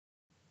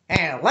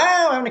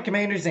Hello, I'm the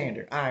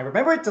CommanderZander. I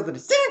remember it so that the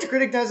Santa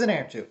critic doesn't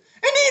have to.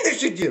 And neither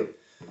should you.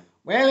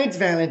 Well, it's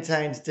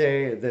Valentine's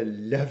Day, the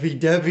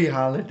lovey-dovey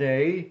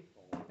holiday.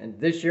 And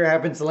this year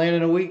happens to land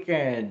in a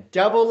weekend.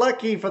 Double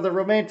lucky for the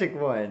romantic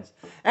ones.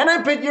 And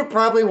I bet you're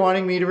probably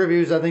wanting me to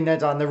review something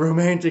that's on the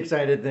romantic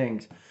side of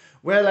things.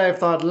 Well, I've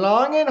thought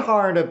long and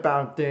hard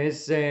about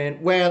this,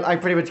 and, well, I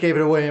pretty much gave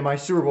it away in my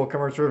Super Bowl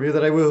commercial review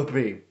that I will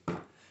be.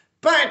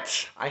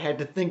 But I had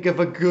to think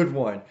of a good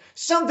one.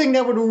 Something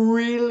that would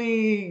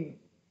really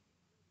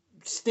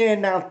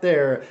stand out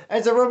there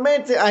as a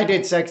romantic. I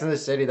did Sex and the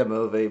City, the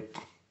movie.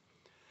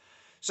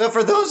 So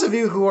for those of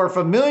you who are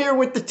familiar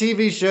with the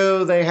TV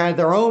show, they had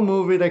their own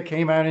movie that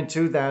came out in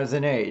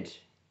 2008.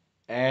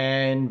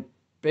 And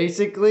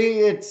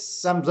basically it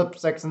sums up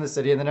Sex and the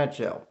City in a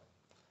nutshell.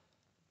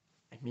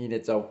 I mean,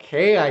 it's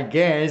okay, I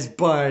guess,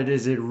 but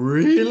is it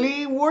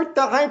really worth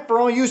the hype for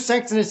all you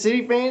Sex and the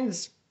City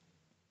fans?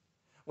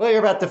 Well, you're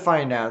about to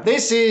find out.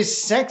 This is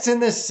Sex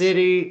and the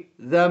City,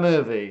 the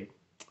movie.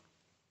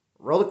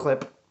 Roll the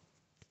clip.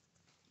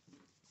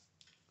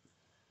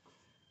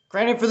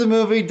 Credit for the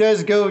movie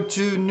does go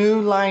to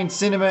New Line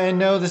Cinema, and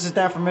no, this is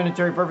not for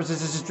monetary purposes,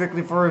 this is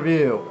strictly for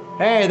review.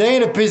 Hey, they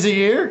ain't a busy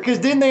year, because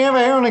didn't they have a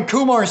Harold and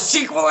Kumar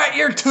sequel that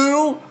year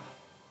too?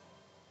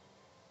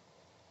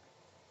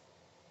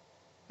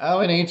 Oh,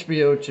 and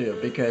HBO too,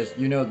 because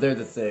you know they're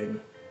the thing.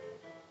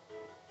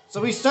 So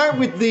we start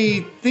with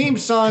the theme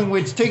song,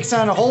 which takes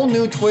on a whole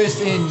new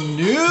twist in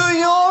New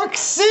York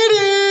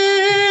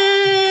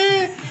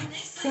City!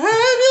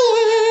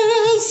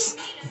 Fabulous!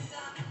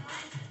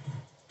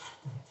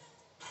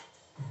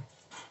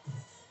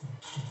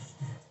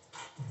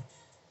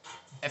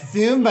 A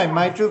film by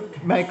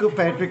Michael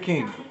Patrick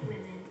King.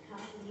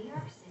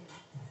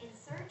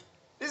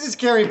 This is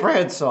Carrie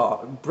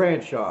Bradshaw.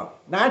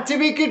 Not to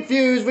be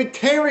confused with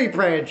Terry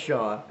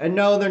Bradshaw. And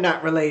no, they're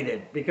not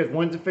related, because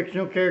one's a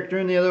fictional character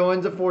and the other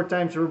one's a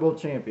 4-time Super Bowl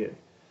champion.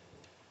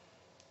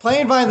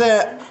 Played by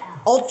the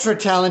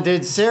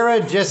ultra-talented Sarah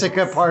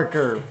Jessica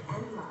Parker.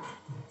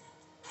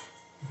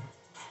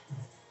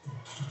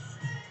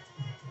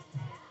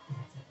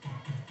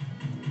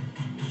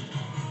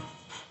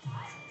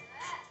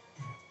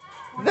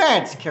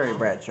 That's Carrie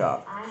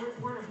Bradshaw.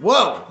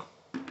 Whoa!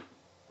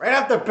 Right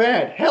off the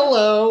bat,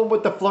 hello,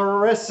 with the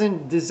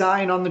fluorescent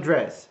design on the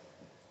dress.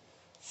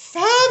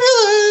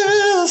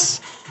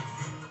 Fabulous!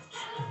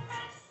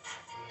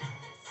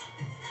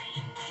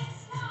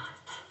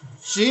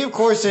 She, of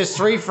course, has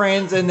 3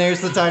 friends, and there's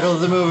the title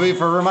of the movie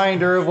for a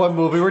reminder of what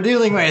movie we're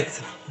dealing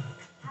with.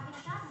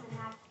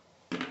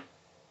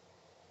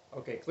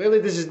 Okay,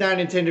 clearly this is not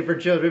intended for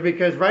children,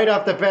 because right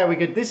off the bat we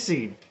get this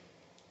scene.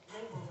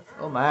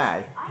 Oh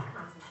my.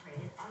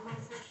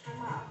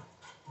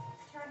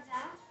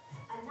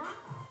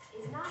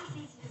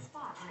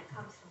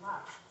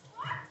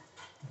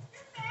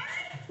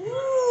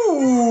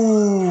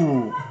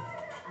 Ooh.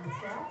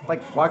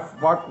 Like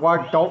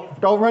walk,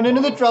 don't run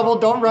into the trouble,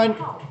 don't run.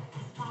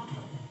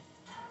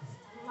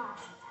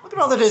 Look at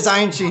all the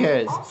design she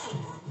has.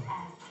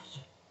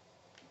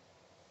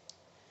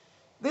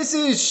 This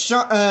is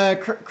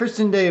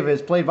Kristen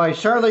Davis, played by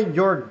Charlotte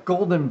York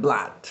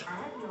Goldenblatt.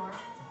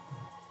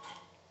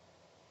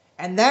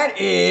 And that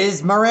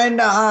is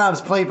Miranda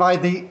Hobbs, played by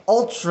the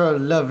ultra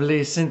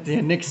lovely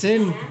Cynthia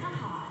Nixon.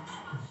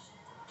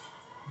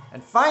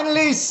 And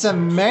finally,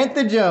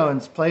 Samantha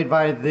Jones, played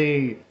by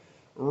the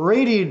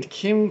radiant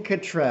Kim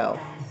Cattrall.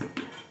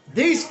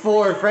 These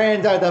 4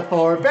 friends are the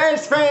 4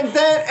 best friends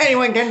that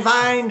anyone can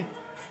find.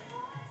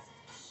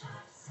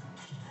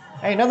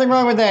 Hey, nothing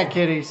wrong with that,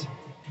 kiddies.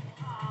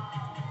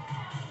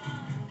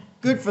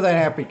 Good for that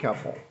happy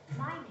couple.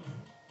 My name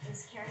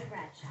is Carrie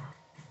Bradshaw,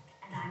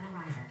 and I'm a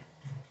writer.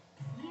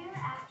 Year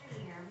after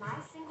year, my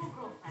single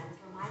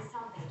girlfriends were my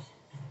salvation.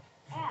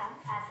 And,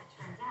 as it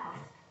turns out,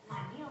 my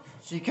meal...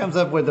 She comes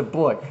up with a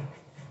book.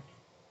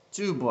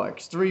 2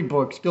 books, 3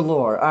 books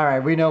galore.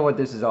 Alright, we know what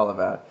this is all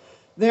about.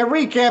 They're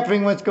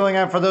recapping what's going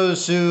on for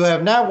those who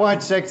have not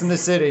watched Sex and the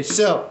City.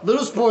 So,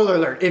 little spoiler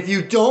alert. If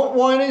you don't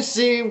want to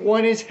see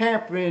what has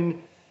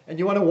happened, and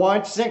you want to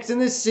watch Sex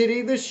and the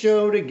City, the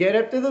show, to get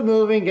up to the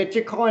movie and get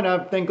you caught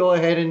up, then go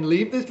ahead and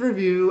leave this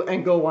review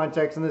and go watch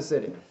Sex and the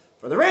City.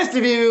 For the rest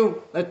of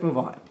you, let's move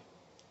on.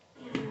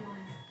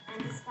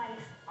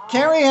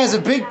 Carrie has a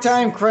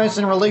big-time crush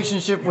and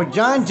relationship with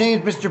John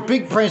James, Mr.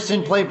 Big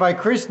Preston, played by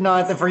Chris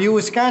Noth, and for you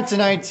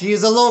Wisconsinites, he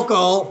is a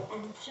local.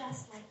 And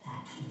just like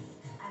that,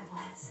 I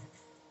was.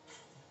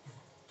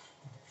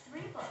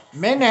 3 books.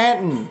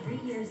 Manhattan. 3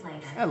 years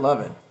later, I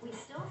love it. we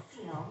still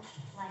feel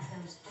like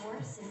those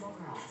 4 single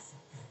girls.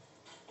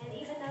 And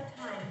even though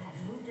time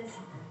had moved us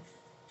on,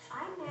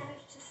 I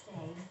managed to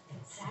stay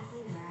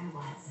exactly where I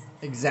was.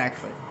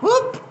 Exactly.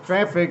 Whoop!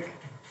 Traffic.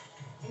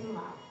 In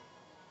love.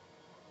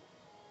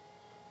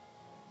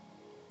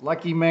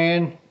 Lucky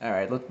man.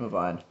 Alright, let's move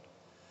on.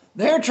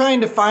 They're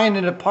trying to find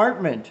an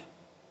apartment.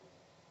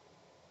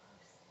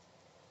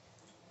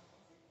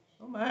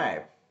 Oh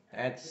my.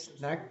 That's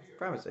not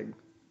promising.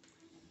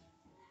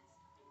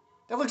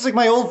 That looks like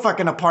my old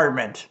fucking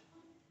apartment.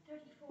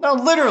 No,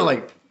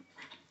 literally.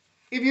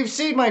 If you've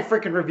seen my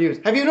frickin' reviews,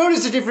 have you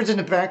noticed the difference in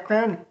the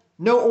background?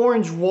 No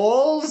orange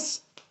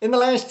walls in the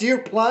last year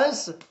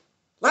plus? A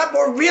lot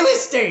more real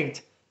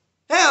estate!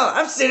 Hell,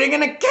 I'm sitting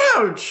on a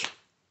couch!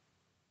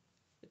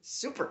 It's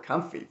super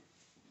comfy.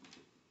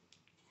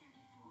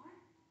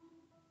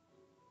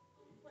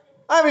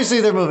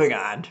 Obviously, they're moving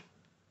on.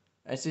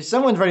 I see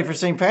someone's ready for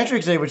St.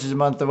 Patrick's Day, which is a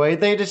month away.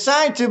 They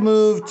decide to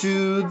move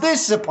to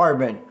this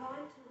apartment.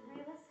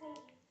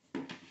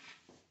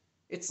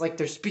 It's like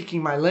they're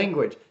speaking my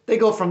language. They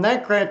go from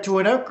that crap to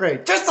an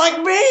upgrade, just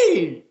like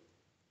me!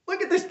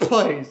 Look at this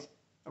place.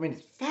 I mean,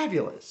 it's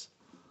fabulous.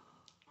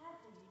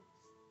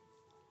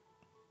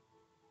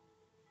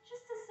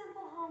 Just a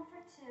simple home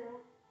for two.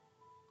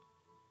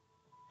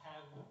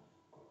 And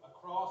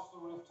across the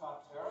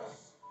rooftop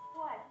terrace.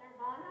 What,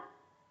 Nirvana?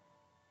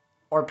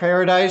 Or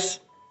paradise.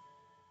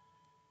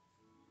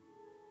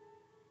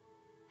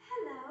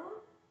 Hello.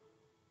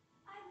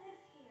 I live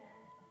here.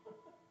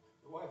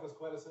 Your wife has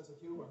quite a sense of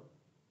humor.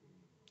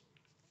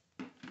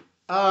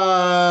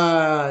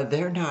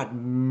 They're not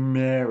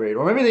married.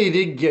 Or maybe they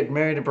did get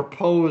married and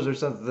propose or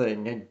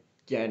something.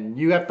 Again,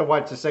 you have to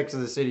watch the Sex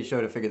and the City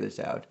show to figure this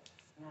out.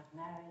 Not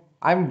married.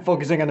 I'm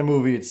focusing on the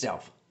movie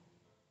itself.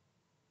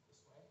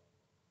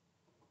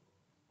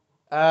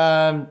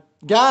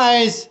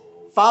 Guys,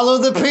 follow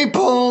the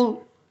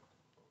people.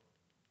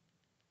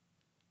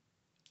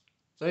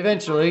 So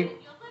eventually, You'll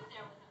live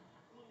there with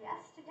him,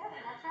 Yes, together,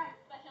 that's right.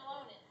 but he'll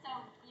own it. So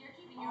you're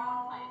keeping your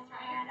own place,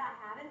 right? And I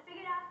haven't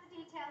figured out the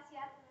details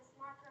yet. I'm a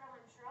smart girl.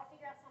 I'm sure I'll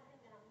figure out something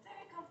that I'm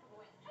very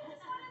comfortable with. I just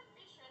want to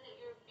be sure that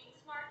you're being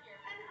smart here.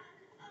 And I'm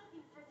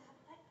hoping for that,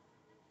 but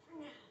for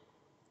now,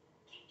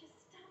 can't you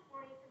stop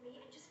worrying for me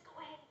and just go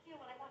ahead and feel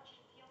what I want you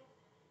to feel?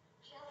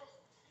 Jealous.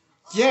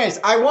 yes,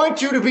 I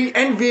want you to be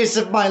envious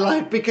of my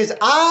life because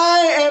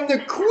I am the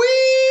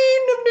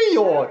Queen of New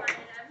York.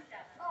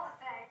 Oh,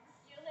 thanks.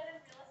 You live in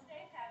real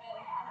estate, Kevin.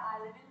 And I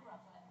live in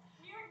Brooklyn.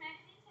 New York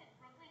Magazine said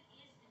Brooklyn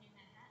is the new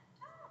Manhattan.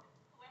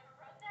 Whoever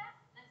wrote that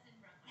lives in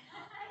Brooklyn.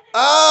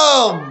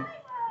 Oh!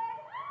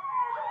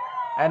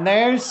 And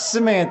there's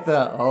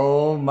Samantha.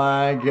 Oh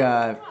my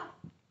God.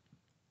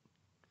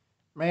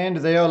 Man, do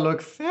they all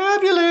look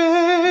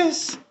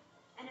fabulous.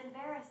 An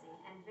embarrassing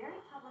and very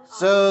public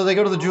So they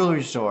go to the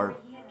jewelry store.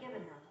 he had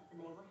given her, and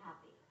they were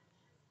happy.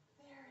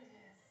 There it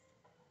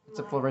is. It's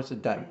a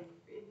fluorescent diamond.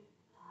 She's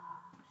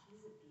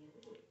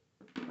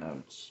a beauty.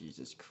 Oh,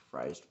 Jesus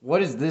Christ. What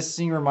does this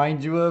scene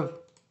remind you of?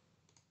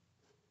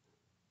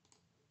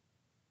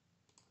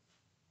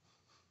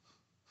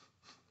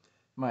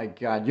 My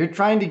God, you're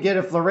trying to get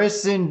a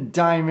fluorescent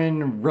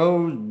diamond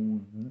rose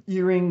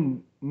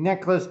earring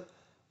necklace,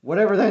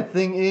 whatever that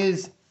thing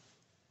is.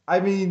 I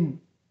mean,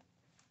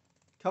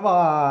 come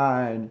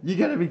on. You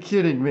gotta be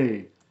kidding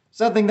me.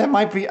 Something that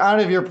might be out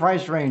of your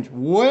price range.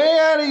 Way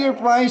out of your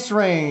price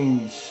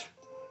range.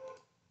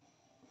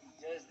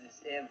 Does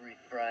this every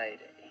Friday.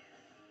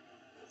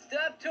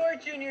 Stop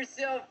torturing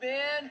yourself,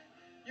 man.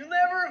 You'll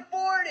never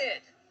afford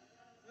it.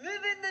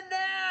 Live in the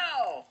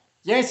now.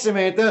 Yes,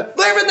 Samantha.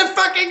 Live in the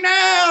fucking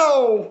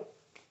now!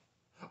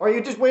 Or are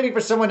you just waiting for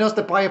someone else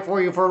to buy it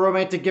for you for a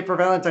romantic gift for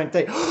Valentine's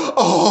Day?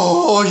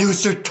 Oh, you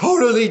should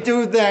totally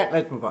do that.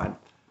 Let's move on. When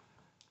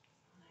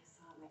I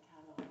saw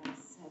McCallum, I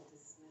said to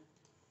Smith,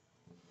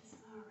 "This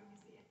flower ring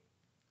is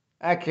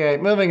the Okay,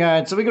 moving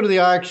on. So we go to the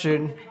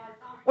auction.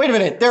 Wait a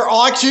minute. They're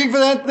auctioning for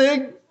that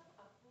thing?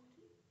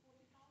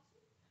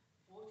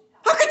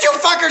 How could you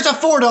fuckers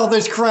afford all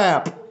this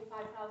crap? $45,000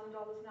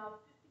 now, $50,000.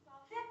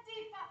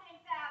 50 fucking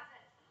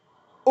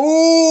thousand.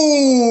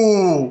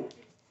 Ooh!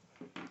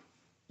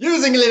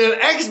 Using a little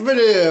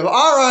expletive.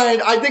 All right,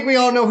 I think we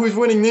all know who's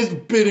winning this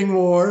bidding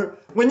war.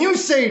 When you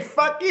say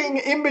fucking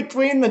in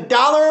between the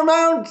dollar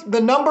amount, the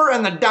number,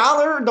 and the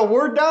dollar, the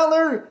word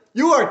dollar,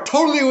 you are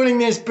totally winning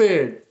this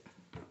bid.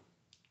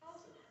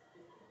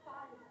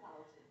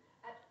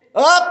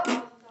 Up! $5,000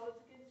 against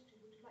you.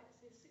 Would you like to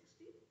say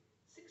 60?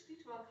 60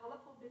 to our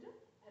colorful bidder?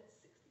 That's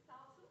 60,000.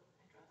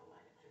 I'd rather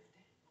line at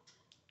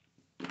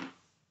 50.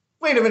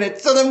 Wait a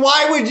minute. So then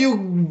why would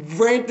you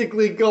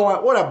frantically go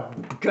on? What a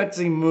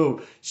gutsy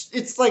move.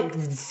 It's like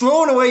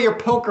throwing away your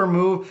poker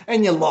move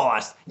and you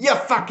lost. You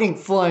fucking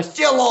flushed.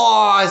 You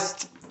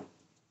lost.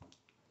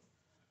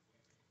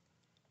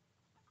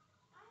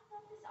 I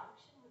thought this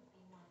auction would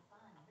be more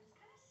fun, but it's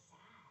kind of sad.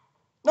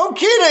 No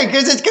kidding,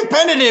 because it's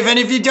competitive. And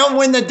if you don't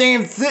win the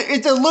damn thing,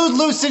 it's a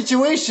lose-lose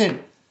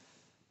situation.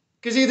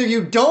 Because either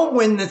you don't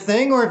win the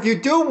thing, or if you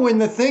do win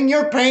the thing,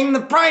 you're paying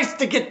the price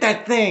to get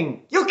that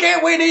thing. You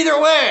can't win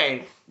either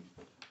way.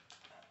 It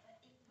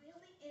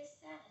really is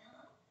sad,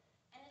 huh?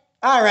 And it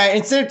All right,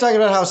 instead of talking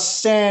about how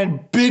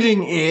sad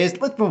bidding is,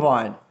 let's move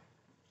on. I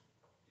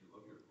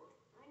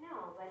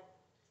know, but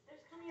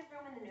there's plenty of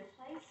room in the new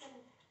place,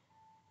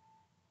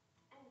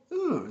 and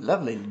Ooh,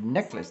 lovely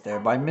necklace there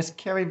by Miss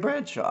Carrie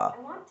Bradshaw. I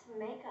want to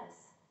make us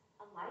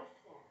a life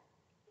there.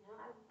 You know,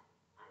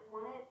 I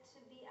want it to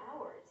be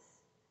ours.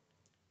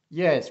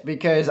 Yes,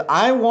 because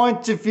I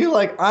want to feel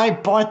like I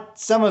bought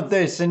some of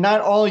this and not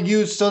all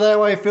you, so that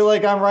way I feel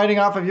like I'm riding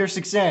off of your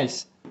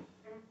success.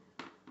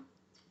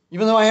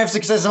 Even though I have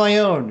success of my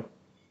own.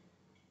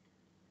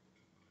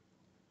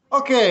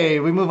 Okay,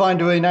 we move on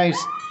to a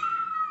nice...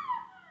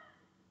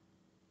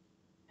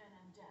 And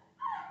I'm dead.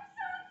 I'm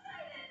so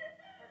excited.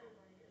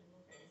 Everybody is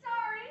looking.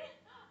 Sorry.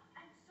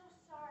 I'm so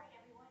sorry,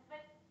 everyone,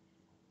 but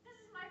this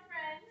is my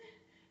friend,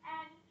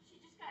 and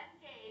she just got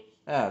engaged.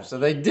 Oh, so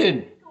they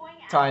did Going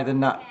out tie the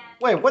knot. and-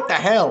 Wait, what the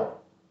hell?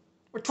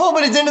 We're 12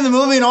 minutes into the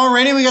movie and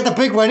already we got the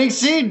big wedding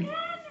scene? 10 years.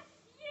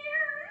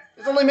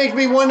 This only makes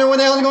me wonder what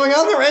the hell's going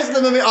on the rest of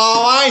the movie.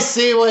 Oh, I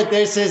see what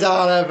this is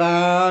all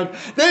about.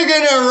 They're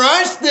gonna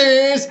rush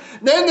this,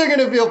 then they're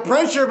gonna feel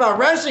pressure about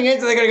rushing it,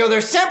 so they're gonna go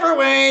their separate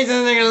ways,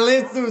 and they're gonna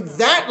live through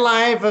that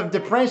life of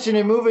depression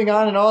and moving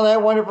on and all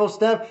that wonderful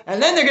stuff, and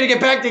then they're gonna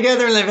get back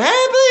together and live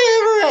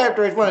happily ever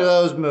after. It's one of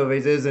those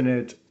movies, isn't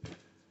it?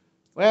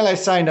 Well, I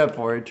signed up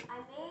for it. I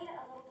made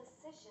a little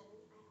decision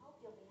I hope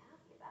you'll be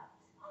happy about.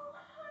 Oh,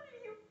 honey,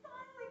 you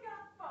finally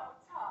got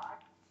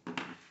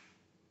Botox.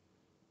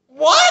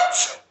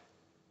 What?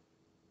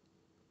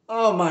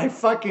 Oh my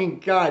fucking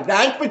god,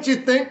 that's what you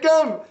think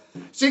of?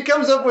 She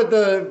comes up with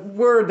the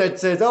word that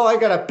says, oh, I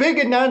got a big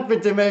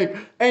announcement to make,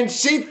 and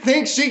she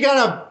thinks she got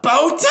a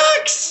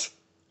Botox?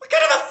 What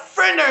kind of a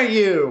friend are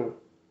you?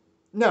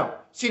 No,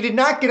 she did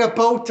not get a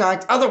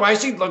Botox,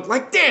 otherwise she'd look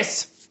like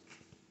this.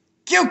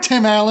 Cue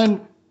Tim Allen.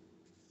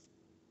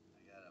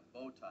 I got a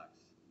Botox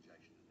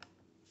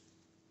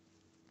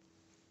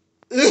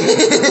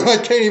injection. I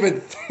can't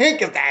even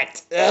think of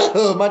that.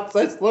 Ugh, much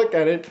less look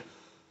at it.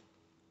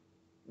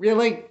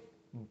 Really?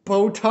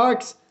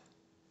 Botox?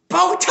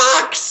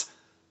 Botox!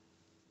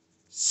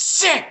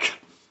 Sick!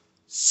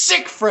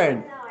 Sick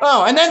friend!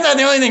 Oh, and that's not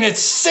the only thing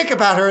that's sick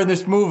about her in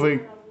this movie.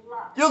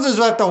 You'll just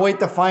have to wait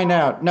to find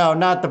out. No,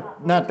 not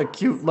the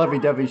cute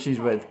lovey-dovey she's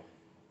with.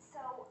 So,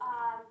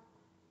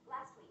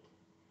 last week,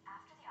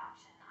 after the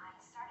auction, I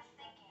started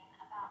thinking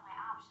about my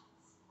options.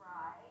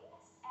 Right.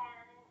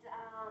 And,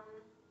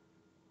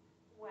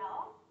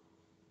 well,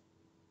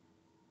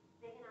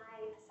 Big and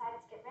I decided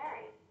to get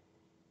married.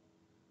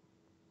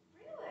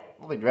 Really?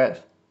 Lovely dress.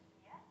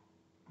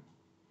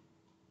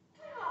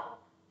 Oh,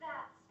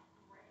 that's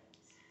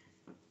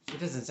great. She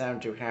doesn't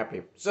sound too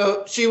happy.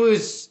 So she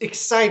was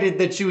excited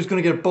that she was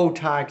going to get a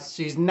Botox.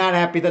 She's not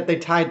happy that they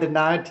tied the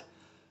knot.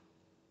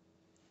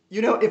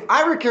 You know, if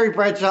I were Carrie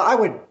Bradshaw, I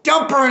would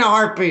dump her in a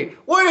heartbeat.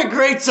 What a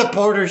great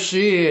supporter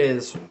she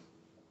is.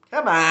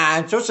 Come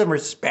on, show some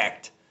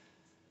respect.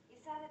 You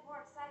sounded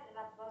more excited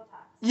about the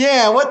Botox.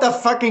 Yeah, what the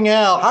fucking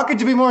hell? How could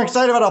you be more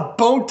excited about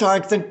a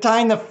Botox than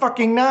tying the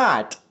fucking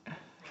knot?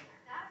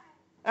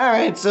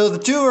 Alright, so the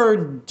two are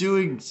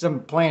doing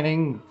some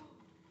planning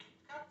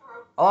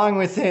along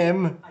with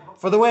him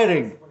for the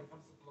wedding. When it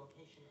comes to the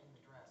location and the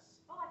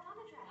dress. Oh, I found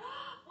the dress.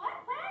 What?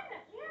 When?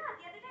 Yeah,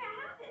 the other day I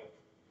have it.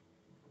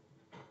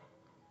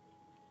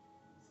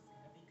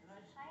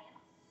 I am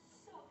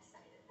so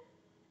excited.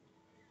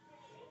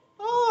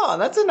 Oh,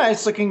 that's a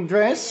nice looking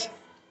dress.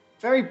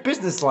 Very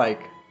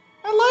businesslike.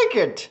 I like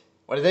it.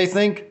 What do they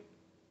think?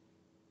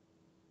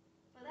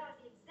 Well, that was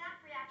the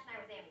exact reaction I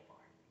was aiming for.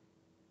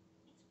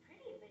 It's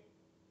pretty, but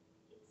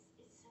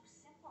it's so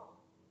simple.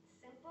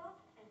 Simple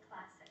and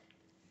classic.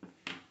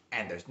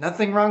 And there's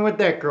nothing wrong with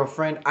that,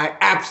 girlfriend. I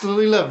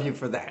absolutely love you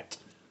for that.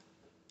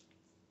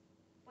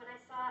 When I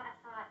saw it, I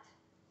thought,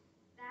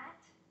 that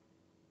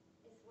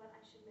is what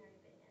I should marry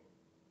Big in.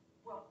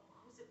 Well,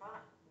 who's it by?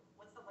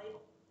 What's the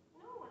label?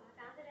 No, I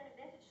found it in a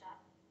vintage shop.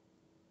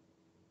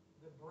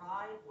 The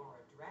bride wore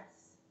a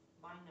dress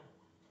by no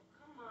one.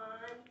 Come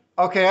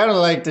on. Okay, I don't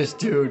like this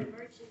dude.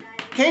 Merchandise.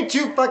 Can't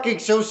you fucking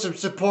show some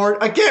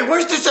support? Again,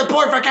 where's the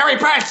support for Carrie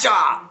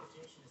Bradshaw?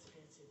 Invitation is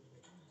fancy with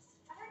a dress.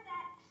 I heard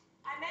that.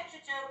 I meant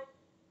you to.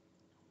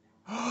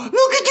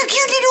 Look at the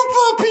cute little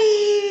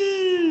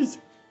puppies!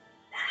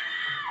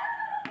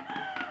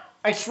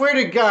 I swear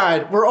to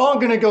God, we're all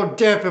gonna go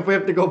deaf if we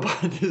have to go buy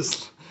this.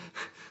 The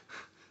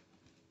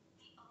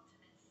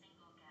ultimate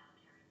single gal,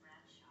 Carrie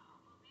Bradshaw,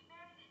 will be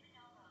married in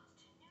Bonobos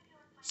to New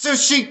York. So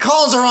she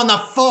calls her on the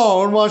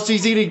phone while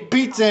she's eating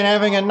pizza and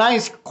having a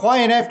nice,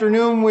 quiet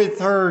afternoon with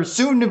her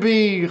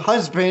soon-to-be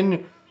husband.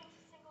 Proving to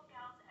single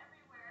gals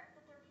everywhere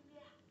that there can be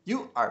a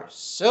You are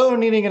so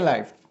needing in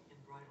life. In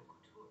bridal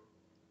couture.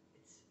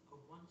 It's a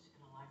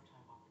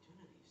once-in-a-lifetime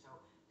opportunity, so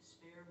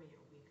spare me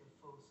a week of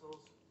faux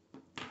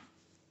sauce.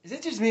 Is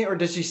it just me, or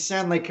does she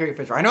sound like Carrie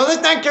Fisher? I know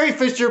that's not Carrie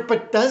Fisher,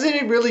 but doesn't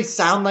it really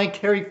sound like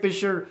Carrie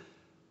Fisher?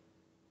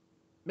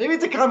 Maybe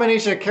it's a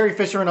combination of Carrie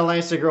Fisher and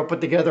Elastigirl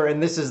put together,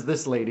 and this is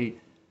this lady. And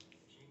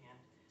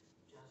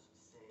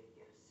just say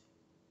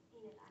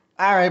yes.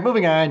 Alright,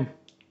 moving on.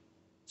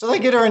 So they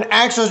get her an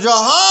actual job.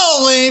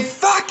 Holy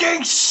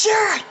fucking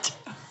shit!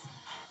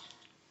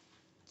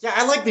 Yeah,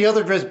 I like the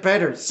other dress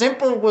better.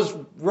 Simple was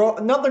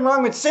wrong. Nothing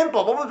wrong with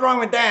Simple. What was wrong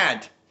with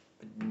that?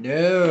 But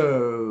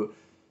no.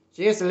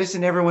 She has to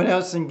listen to everyone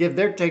else and give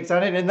their takes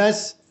on it, and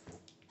thus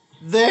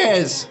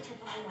this.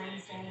 Typical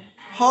Wednesday.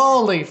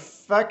 Holy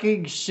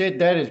fucking shit,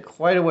 that is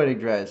quite a wedding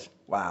dress.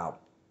 Wow.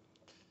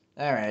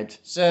 Alright,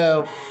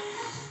 so.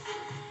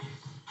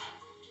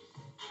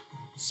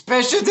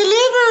 Special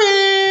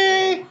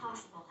delivery!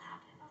 Impossible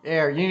happened.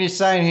 There, you need to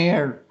sign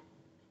here.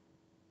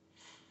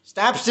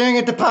 Stop staring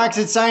at the box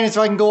and sign it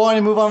so I can go on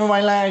and move on with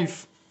my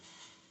life.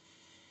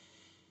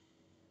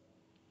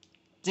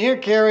 Dear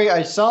Carrie,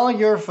 I saw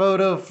your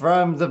photo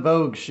from the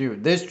Vogue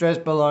shoot. This dress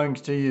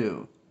belongs to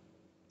you.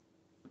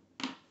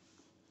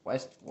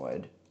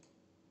 Westwood?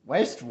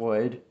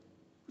 Westwood?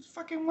 Who's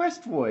fucking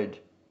Westwood?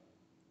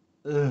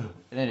 Ugh,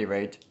 at any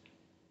rate.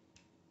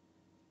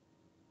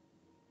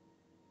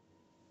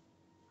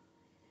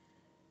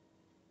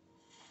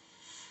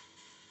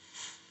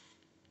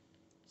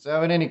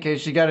 So in any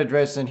case, she got a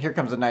dress and here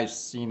comes a nice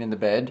scene in the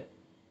bed.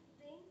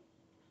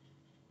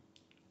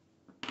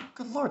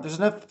 Good lord, there's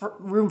enough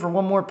room for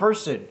one more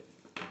person.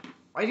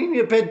 Why do you need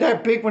a bed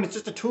that big when it's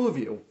just the two of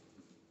you?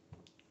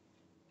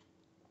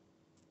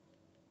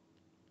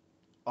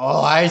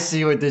 Oh, I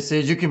see what this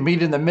is. You can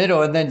meet in the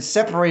middle and then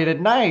separate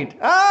at night.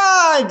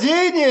 Ah,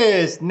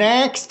 genius!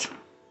 Next!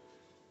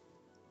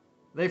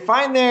 They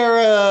find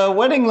their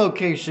wedding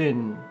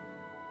location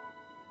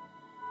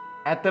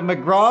at the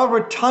McGraw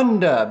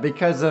Rotunda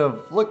because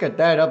of, look at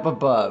that up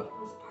above. It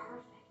was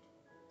perfect.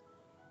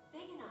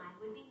 Big and I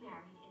would be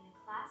married in the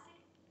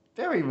classic.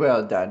 Very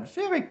well done.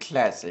 Very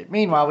classy.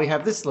 Meanwhile, we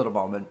have this little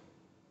moment.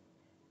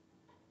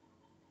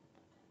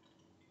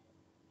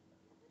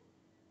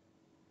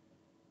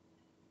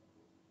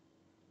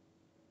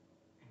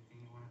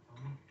 Anything you want to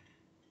tell me?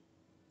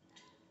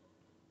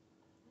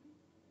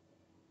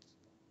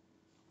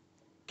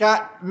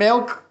 Got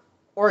milk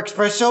or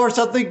espresso or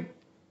something?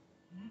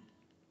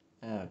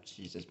 Oh,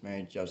 Jesus,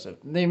 Mary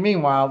Joseph.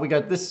 Meanwhile, we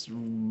got this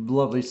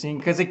lovely scene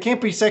because it can't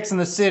be Sex in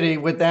the City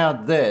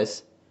without this.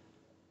 Is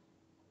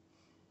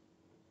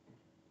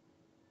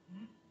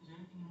there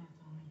anything you want to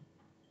tell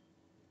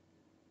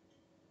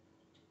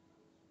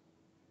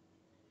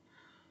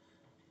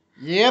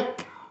me?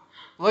 Yep.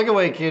 Look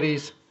away,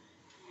 kitties.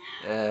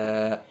 Wait,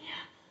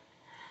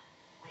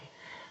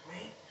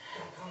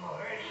 don't come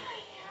already.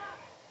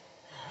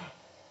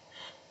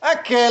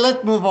 Okay,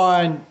 let's move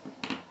on.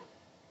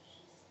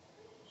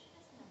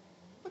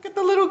 Look at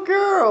the little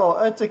girl.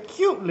 It's a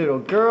cute little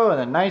girl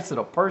and a nice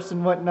little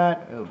person,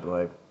 whatnot. Oh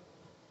boy.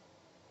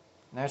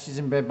 Now she's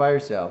in bed by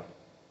herself.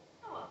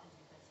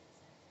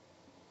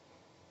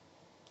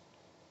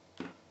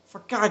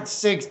 For God's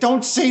sakes,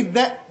 don't say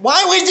that.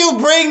 Why would you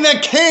bring the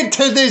kid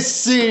to this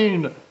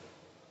scene?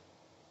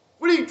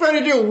 What are you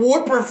trying to do?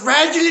 Warp or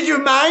fragilate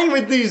your mind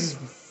with these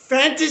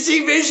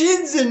fantasy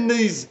visions and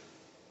these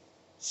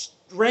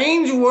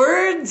strange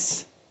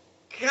words?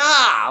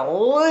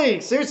 Golly.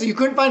 Seriously, you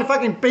couldn't find a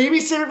fucking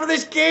babysitter for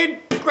this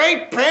kid?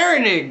 Great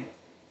parenting.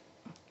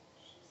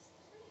 She's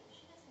 3.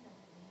 She doesn't know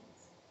what it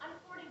means. I'm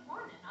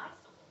 41 and I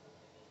still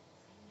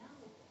don't know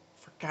what it means. I know.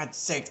 For God's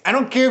sakes, I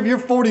don't care if you're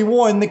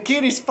 41. The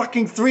kid is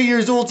fucking 3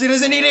 years old. She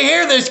doesn't need to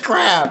hear this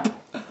crap. He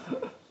kept trying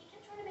to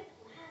make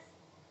it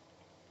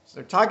last. So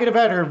they're talking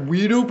about her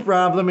weirdo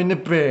problem in the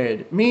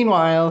bed.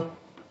 Meanwhile, John?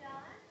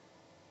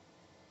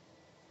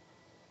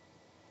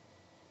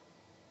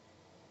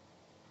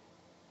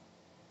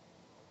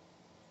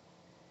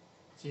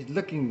 she's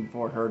looking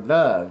for her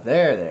love.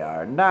 There they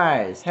are.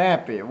 Nice,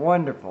 happy,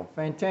 wonderful,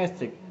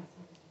 fantastic.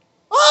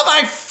 Oh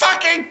my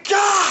fucking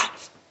God!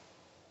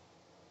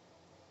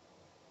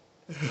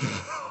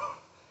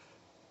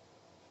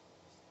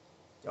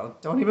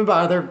 Don't even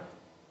bother.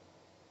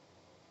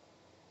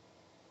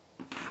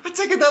 Let's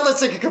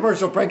take a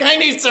commercial break. I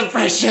need some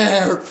fresh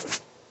air.